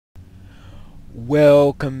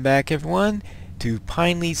Welcome back, everyone, to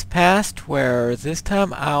Pineleafs Past, where this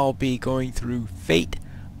time I'll be going through Fate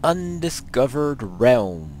Undiscovered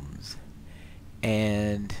Realms.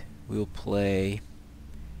 And we'll play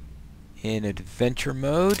in adventure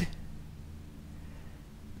mode.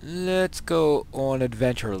 Let's go on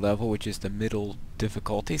adventure level, which is the middle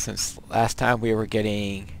difficulty, since last time we were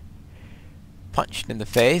getting punched in the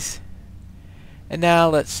face. And now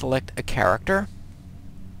let's select a character.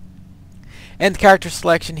 And the character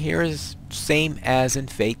selection here is same as in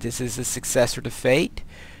Fate. This is a successor to Fate.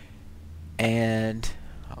 And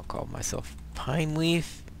I'll call myself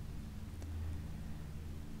Pineleaf.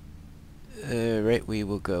 Right, we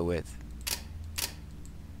will go with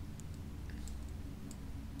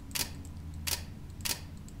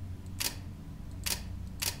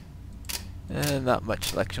not much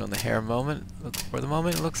selection on the hair for the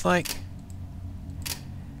moment, it looks like.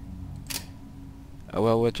 Oh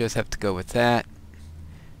well, we'll just have to go with that.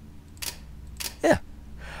 Yeah.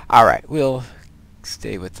 Alright, we'll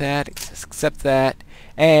stay with that, accept that.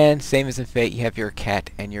 And same as in Fate, you have your cat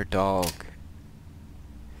and your dog.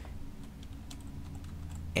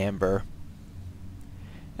 Amber.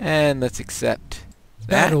 And let's accept that.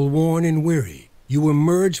 Battle-worn and weary, you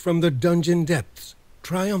emerge from the dungeon depths,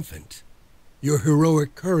 triumphant. Your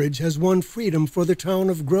heroic courage has won freedom for the town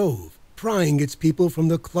of Grove, prying its people from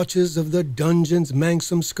the clutches of the dungeon's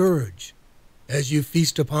manxome scourge. As you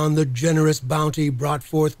feast upon the generous bounty brought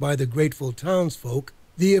forth by the grateful townsfolk,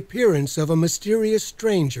 the appearance of a mysterious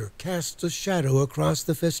stranger casts a shadow across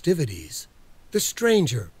the festivities. The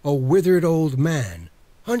stranger, a withered old man,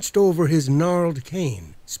 hunched over his gnarled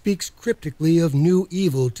cane, speaks cryptically of new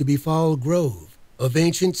evil to befall Grove, of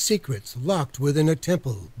ancient secrets locked within a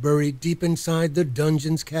temple buried deep inside the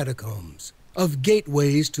dungeon's catacombs, of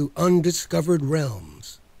gateways to undiscovered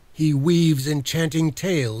realms. He weaves enchanting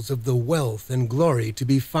tales of the wealth and glory to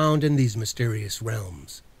be found in these mysterious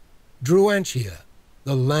realms. Druantia,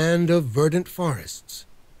 the land of verdant forests.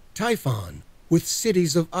 Typhon, with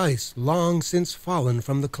cities of ice long since fallen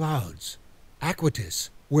from the clouds. Aquitus,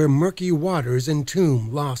 where murky waters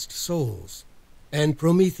entomb lost souls. And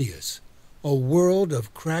Prometheus, a world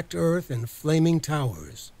of cracked earth and flaming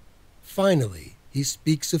towers. Finally, he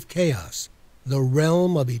speaks of chaos, the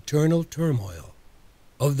realm of eternal turmoil.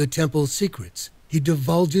 Of the temple's secrets, he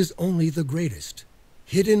divulges only the greatest.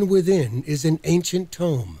 Hidden within is an ancient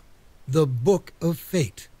tome, the Book of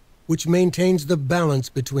Fate, which maintains the balance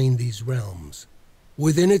between these realms.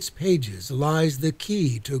 Within its pages lies the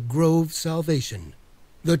key to Grove's salvation.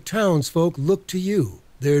 The townsfolk look to you,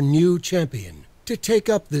 their new champion, to take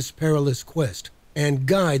up this perilous quest and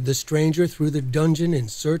guide the stranger through the dungeon in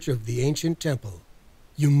search of the ancient temple.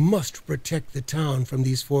 You must protect the town from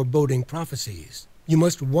these foreboding prophecies. You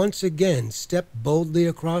must once again step boldly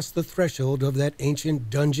across the threshold of that ancient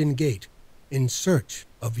dungeon gate in search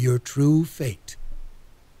of your true fate.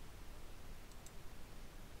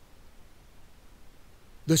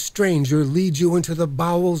 The stranger leads you into the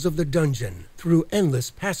bowels of the dungeon, through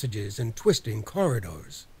endless passages and twisting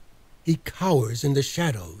corridors. He cowers in the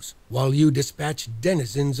shadows, while you dispatch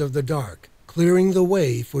denizens of the dark, clearing the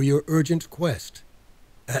way for your urgent quest.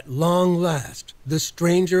 At long last, the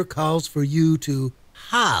stranger calls for you to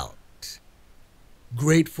halt.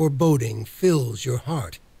 Great foreboding fills your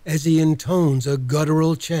heart as he intones a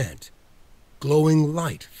guttural chant. Glowing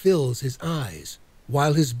light fills his eyes,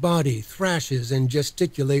 while his body thrashes and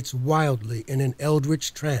gesticulates wildly in an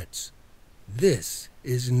eldritch trance. This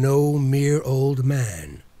is no mere old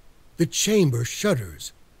man. The chamber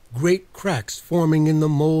shudders, great cracks forming in the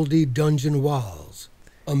moldy dungeon walls.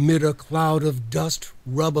 Amid a cloud of dust,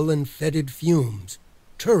 rubble, and fetid fumes,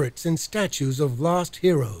 turrets and statues of lost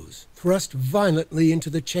heroes thrust violently into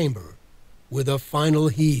the chamber. With a final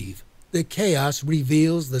heave, the chaos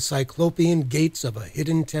reveals the cyclopean gates of a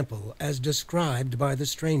hidden temple as described by the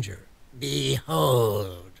stranger.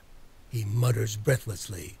 "Behold," he mutters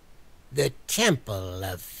breathlessly, "the temple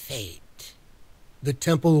of fate." The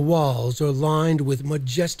temple walls are lined with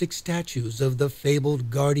majestic statues of the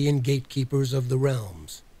fabled guardian gatekeepers of the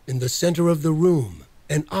realms. In the center of the room,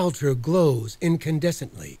 an altar glows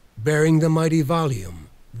incandescently, bearing the mighty volume,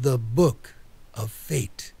 the Book of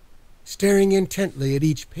Fate. Staring intently at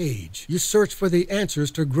each page, you search for the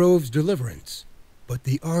answers to Grove's deliverance. But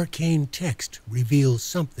the arcane text reveals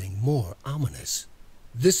something more ominous.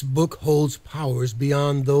 This book holds powers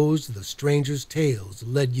beyond those the stranger's tales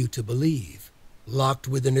led you to believe. Locked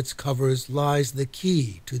within its covers lies the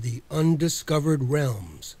key to the undiscovered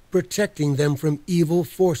realms, protecting them from evil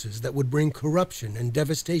forces that would bring corruption and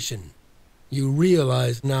devastation. You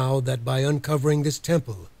realize now that by uncovering this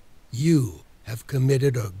temple, you have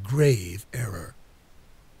committed a grave error.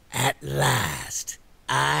 Last,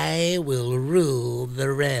 I will rule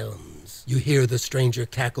the realms. You hear the stranger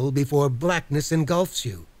cackle before blackness engulfs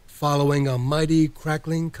you, following a mighty,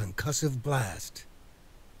 crackling, concussive blast.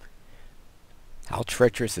 How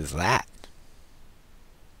treacherous is that?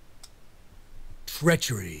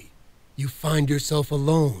 Treachery. You find yourself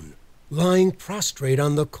alone, lying prostrate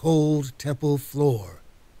on the cold temple floor.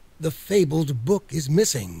 The fabled book is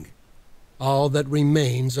missing. All that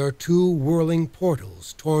remains are two whirling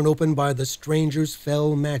portals torn open by the stranger's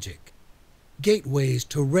fell magic. Gateways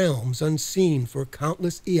to realms unseen for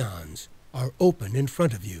countless eons are open in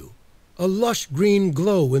front of you. A lush green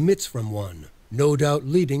glow emits from one, no doubt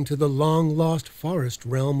leading to the long-lost forest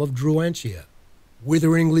realm of Druantia.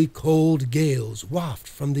 Witheringly cold gales waft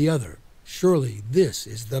from the other. Surely this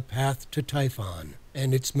is the path to Typhon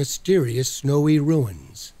and its mysterious snowy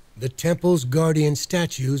ruins. The temple's guardian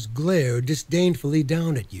statues glare disdainfully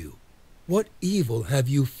down at you. What evil have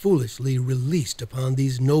you foolishly released upon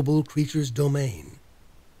these noble creatures' domain?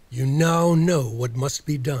 You now know what must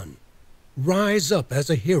be done. Rise up as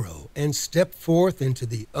a hero and step forth into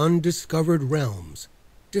the undiscovered realms.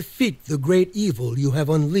 Defeat the great evil you have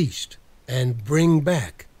unleashed and bring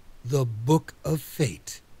back the Book of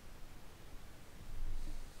Fate.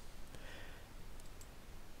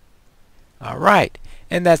 All right,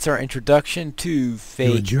 and that's our introduction to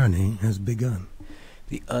Fate. Your journey has begun.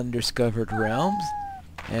 The Undiscovered Realms.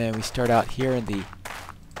 And we start out here in the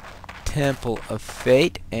Temple of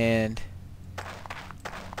Fate, and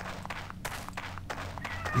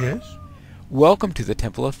Yes? welcome to the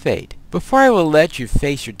Temple of Fate. Before I will let you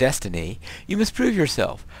face your destiny, you must prove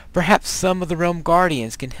yourself. Perhaps some of the Realm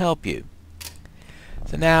Guardians can help you.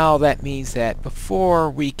 So now that means that before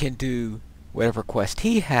we can do whatever quest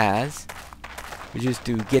he has, which is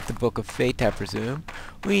to get the Book of Fate, I presume,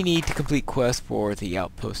 we need to complete quests for the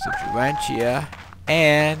Outpost of Druantia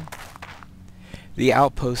and the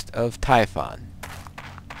Outpost of Typhon.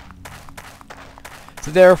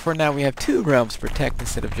 So therefore now we have two realms to protect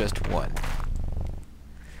instead of just one.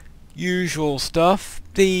 Usual stuff.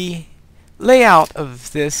 The layout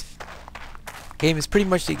of this game is pretty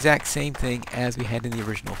much the exact same thing as we had in the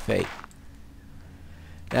original Fate.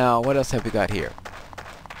 Now, what else have we got here?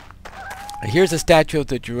 Here's a statue of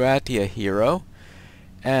the Druantia hero,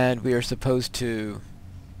 and we are supposed to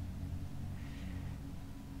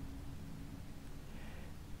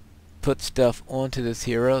put stuff onto this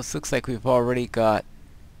hero. It looks like we've already got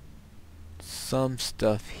some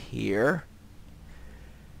stuff here.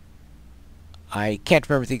 I can't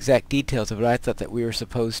remember the exact details of it. I thought that we were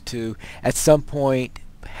supposed to, at some point,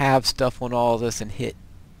 have stuff on all this and hit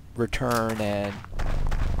return and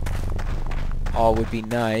all would be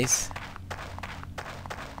nice.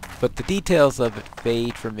 But the details of it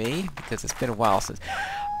fade for me because it's been a while since.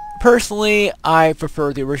 Personally, I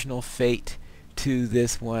prefer the original Fate to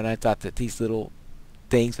this one. I thought that these little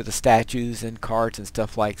things with the statues and cards and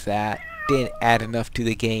stuff like that didn't add enough to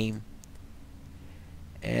the game.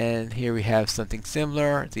 And here we have something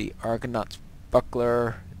similar, the Argonaut's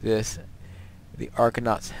buckler, the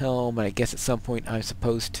Argonaut's helm, and I guess at some point I'm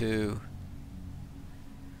supposed to,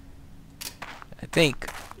 I think,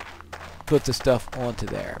 put the stuff onto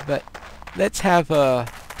there. But let's have a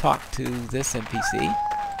talk to this NPC.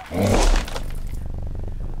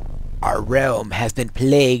 Our realm has been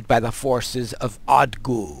plagued by the forces of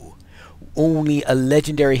Odgu. Only a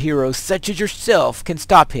legendary hero such as yourself can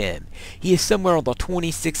stop him. He is somewhere on the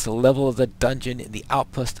 26th level of the dungeon in the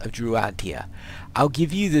outpost of Druantia. I'll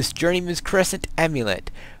give you this Journeyman's Crescent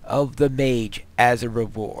amulet of the mage as a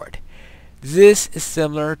reward. This is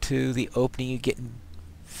similar to the opening you get in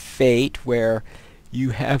Fate, where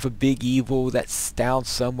you have a big evil that's down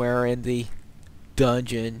somewhere in the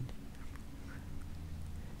dungeon.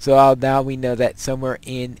 So now we know that somewhere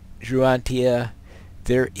in Druantia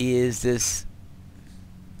there is this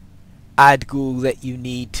Odgu that you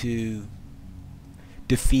need to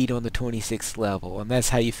defeat on the 26th level, and that's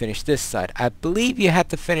how you finish this side. I believe you have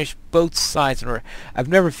to finish both sides. I've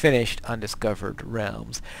never finished Undiscovered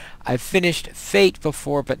Realms. I've finished Fate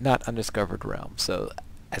before, but not Undiscovered Realms. So,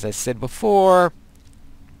 as I said before,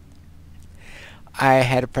 I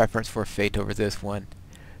had a preference for Fate over this one.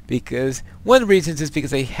 Because one of the reasons is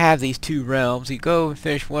because they have these two realms. You go and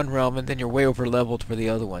finish one realm and then you're way over leveled for the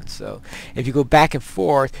other one. So if you go back and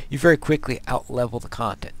forth, you very quickly out level the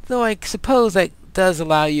content. Though I suppose that does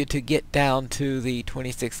allow you to get down to the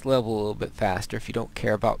 26th level a little bit faster if you don't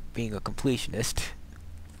care about being a completionist.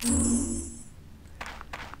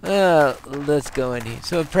 Let's go in here.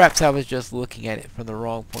 So perhaps I was just looking at it from the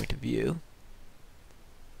wrong point of view.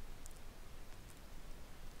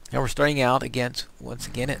 Now we're starting out once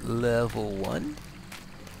again at level 1.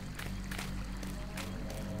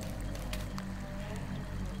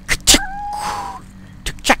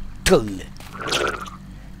 battle.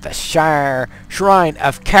 The Shrine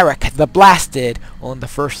of Karak the Blasted on the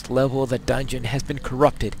first level of the dungeon has been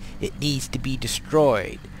corrupted. It needs to be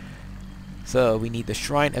destroyed. So we need the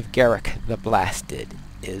Shrine of Garak the Blasted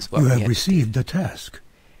is what You we have received a task.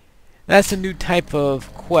 That's a new type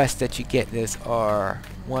of quest that you get. This are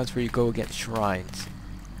ones where you go against shrines.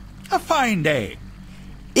 A fine day.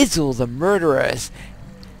 Izzle the Murderess,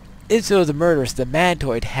 the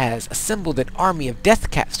Mantoid, has assembled an army of death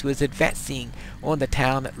caps who is advancing on the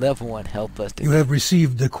town at level 1. Help us to... You have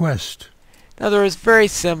received the quest. In other words, very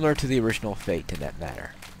similar to the original Fate in that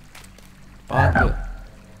matter.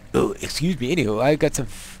 Oh, excuse me. Anyway, I've got some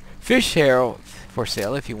fish here for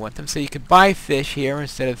sale if you want them. So you can buy fish here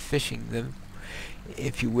instead of fishing them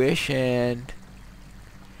if you wish. And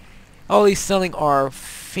all he's selling are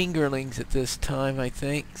fingerlings at this time, I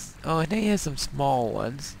think. Oh, and he has some small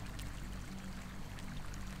ones.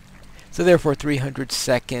 So therefore 300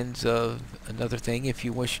 seconds of another thing if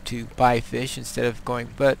you wish to buy fish instead of going,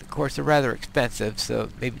 but of course they're rather expensive, so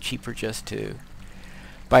maybe cheaper just to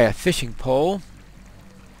buy a fishing pole,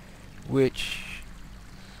 which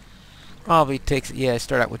probably takes, yeah,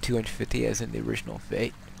 start out with 250 as in the original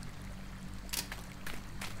Fate.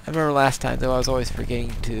 I remember last time though I was always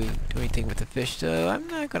forgetting to do anything with the fish, so I'm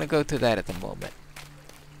not going to go through that at the moment.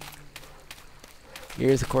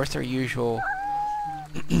 Here's of course our usual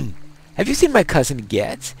Have you seen my cousin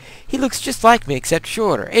Getz? He looks just like me, except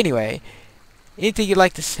shorter. Anyway, anything you'd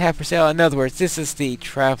like to have for sale? In other words, this is the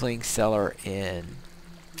traveling seller in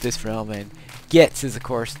this realm, and Getz is, of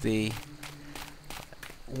course, the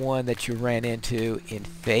one that you ran into in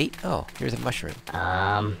Fate. Oh, here's a mushroom.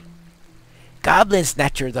 Goblin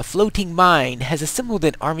Snatcher, the floating mine, has assembled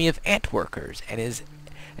an army of ant workers and is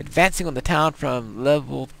advancing on the town from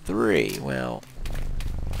level 3. Well,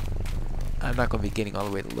 I'm not going to be getting all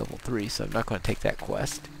the way to level 3, so I'm not going to take that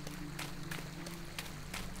quest.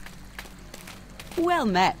 Well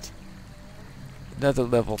met. Another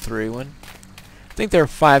level 3 one. I think there are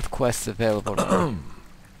 5 quests available now.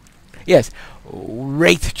 Yes,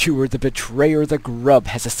 Wraith Chewer, the Betrayer, the Grub,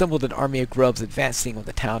 has assembled an army of grubs advancing on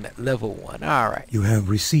the town at level 1. Alright. You have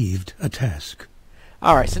received a task.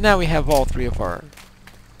 Alright, so now we have all 3 of our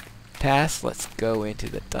tasks. Let's go into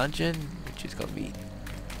the dungeon, which is going to be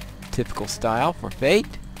typical style for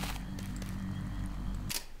Fate.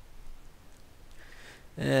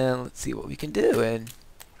 And let's see what we can do. And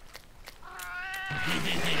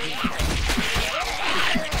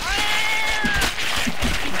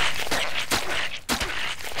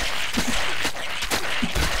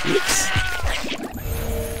oops.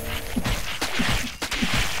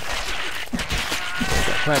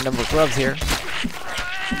 Got quite a number of grubs here.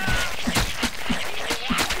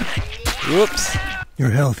 Whoops.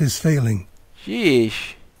 Your health is failing.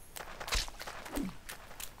 Sheesh.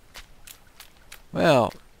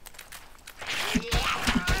 Well.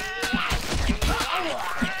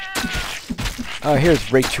 Oh,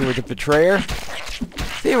 here's Rachel the Betrayer.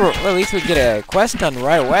 See, well, at least we get a quest done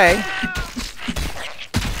right away.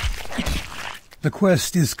 The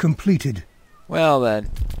quest is completed. Well then.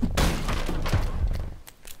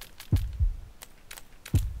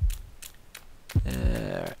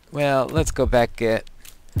 Well, let's go back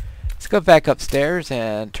upstairs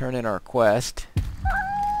and turn in our quest.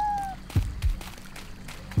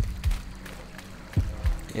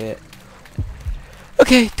 Yeah.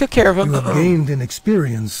 Okay, took care of him. You have gained in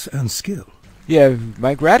experience and skill. Yeah,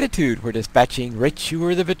 my gratitude. We're dispatching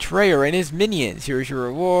Richuer the Betrayer and his minions. Here's your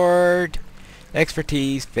reward.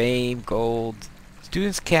 Expertise, fame, gold,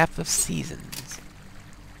 student's cap of seasons.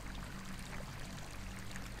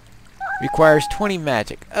 Requires 20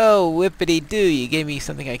 magic. Oh, whippity-doo, you gave me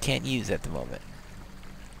something I can't use at the moment.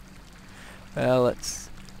 Well,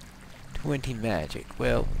 let's... 20 magic.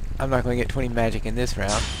 Well, I'm not going to get 20 magic in this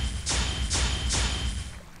round.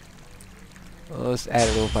 Well, let's add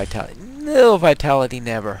a little vitality. Little vitality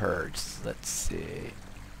never hurts. Let's see.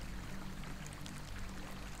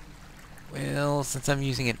 Well, since I'm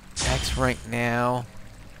using an X rank now,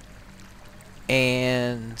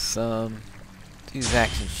 and some... use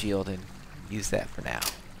action shield and use that for now.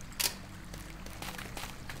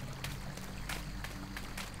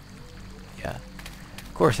 Yeah.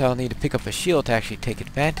 Of course, I'll need to pick up a shield to actually take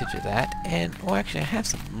advantage of that. And, oh, actually, I have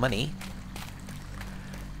some money.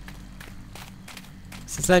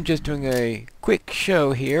 Since I'm just doing a quick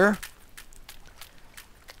show here,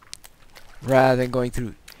 rather than going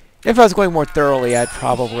through... If I was going more thoroughly, I'd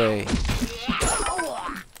probably...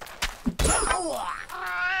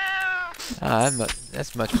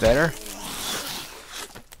 that's much better.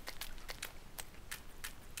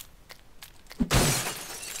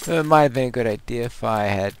 So it might have been a good idea if I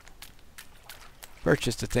had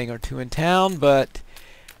purchased a thing or two in town, but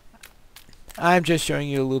I'm just showing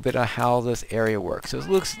you a little bit of how this area works. So it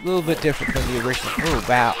looks a little bit different from the original. Oh,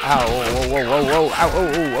 wow. Ow. Whoa, whoa, whoa, whoa. Ow,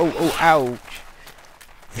 oh, oh, oh, oh, ouch.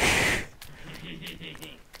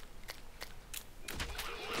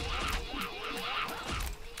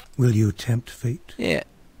 Will you tempt fate? Yeah.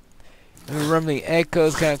 The rumbling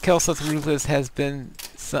echoes. Kelsos Ruthless has been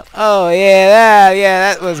some. Oh, yeah,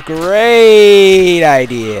 that was great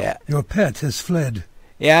idea. Your pet has fled.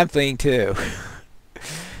 Yeah, I'm fleeing too.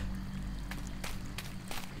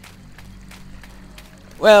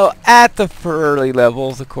 Well, at the early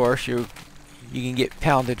levels, of course, you can get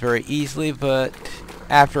pounded very easily, but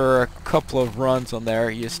after a couple of runs on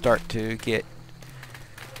there, you start to get.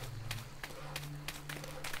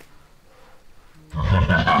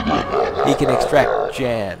 You can extract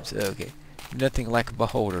gems. Okay, nothing like a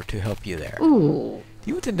beholder to help you there. Ooh. Do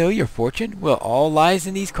you want to know your fortune? Well, all lies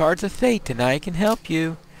in these cards of fate, and I can help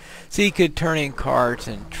you. So you could turn in cards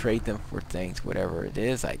and trade them for things, whatever it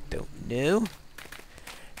is. I don't know.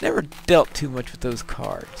 Never dealt too much with those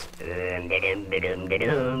cards.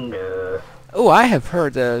 Oh, I have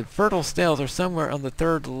heard the fertile snails are somewhere on the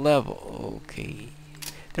 3rd level. Okay.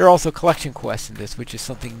 There are also collection quests in this, which is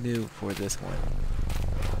something new for this one.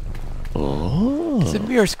 Oh. It's a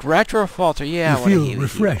mere scratch or a falter. Yeah, I want to feel heal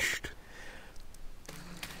refreshed.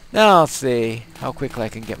 Now I'll see how quickly I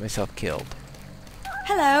can get myself killed.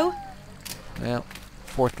 Hello. Well,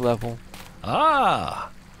 4th level. Ah!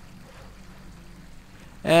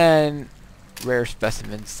 And rare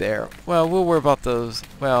specimens there. Well, we'll worry about those.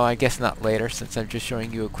 Well, I guess not later, since I'm just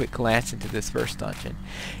showing you a quick glance into this first dungeon.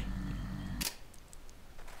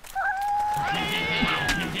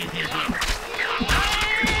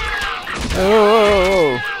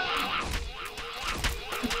 Oh!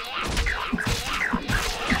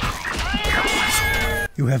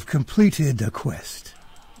 You have completed a quest.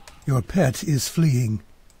 Your pet is fleeing.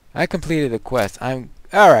 I completed the quest.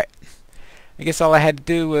 Alright. I guess all I had to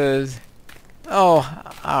do was...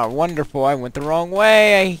 Oh, wonderful. I went the wrong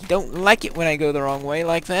way. I don't like it when I go the wrong way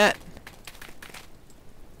like that.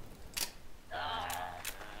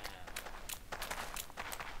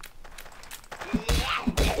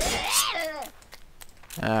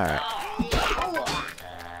 Alright.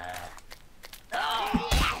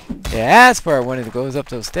 Yeah, that's where I wanted to go, is up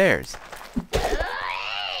those stairs.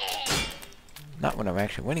 Not when I'm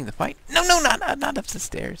actually winning the fight. No, not up the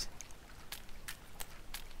stairs.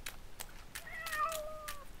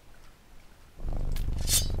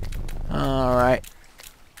 Alright.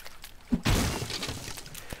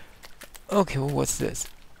 Okay, well, what's this?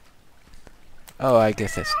 Oh, I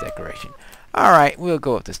guess that's decoration. Alright, we'll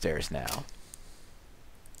go up the stairs now.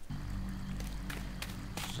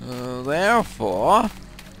 So, therefore...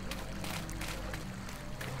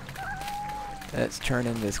 let's turn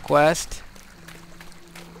in this quest.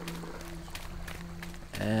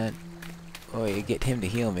 And... oh, you get him to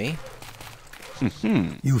heal me.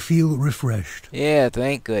 You feel refreshed. Yeah,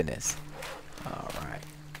 thank goodness. Alright.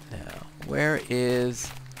 Now, where is...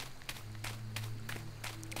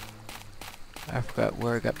 I forgot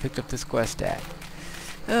where I got picked up this quest at.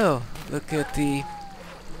 Oh, look at the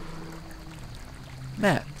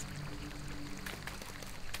map.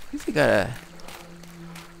 I think I got a...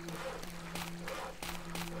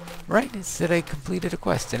 right, it said I completed a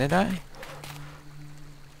quest, didn't I?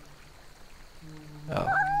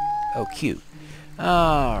 Oh, cute.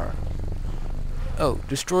 Alright. Oh,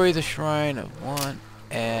 destroy the shrine of one,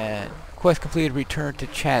 and quest completed, return to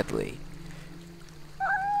Chadley.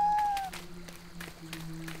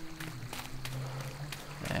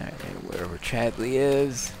 Alright, wherever Chadley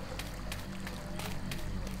is.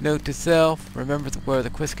 Note to self, remember where the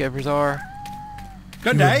quest givers are.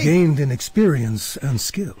 Good You have day. gained in experience and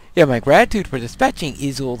skill. Yeah, my gratitude for dispatching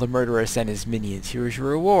Izul the murderess and his minions. Here is your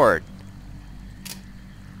reward.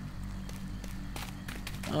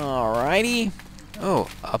 Alrighty. Oh,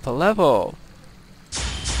 up a level.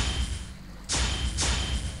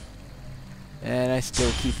 And I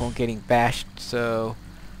still keep on getting bashed, so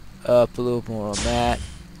up a little more on that.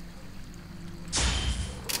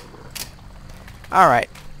 Alright.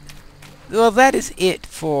 Well, that is it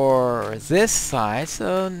for this side,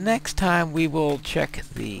 so next time we will check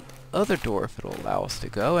the other door if it'll allow us to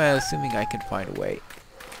go, assuming I can find a way.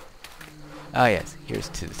 Ah yes, here's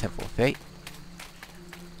to the Temple of Fate.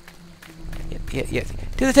 Yes.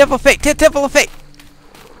 To the Temple of Fate! To the Temple of Fate!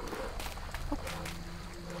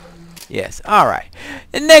 Yes, alright.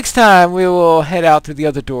 And next time we will head out through the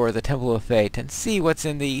other door of the Temple of Fate and see what's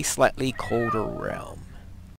in the slightly colder realm.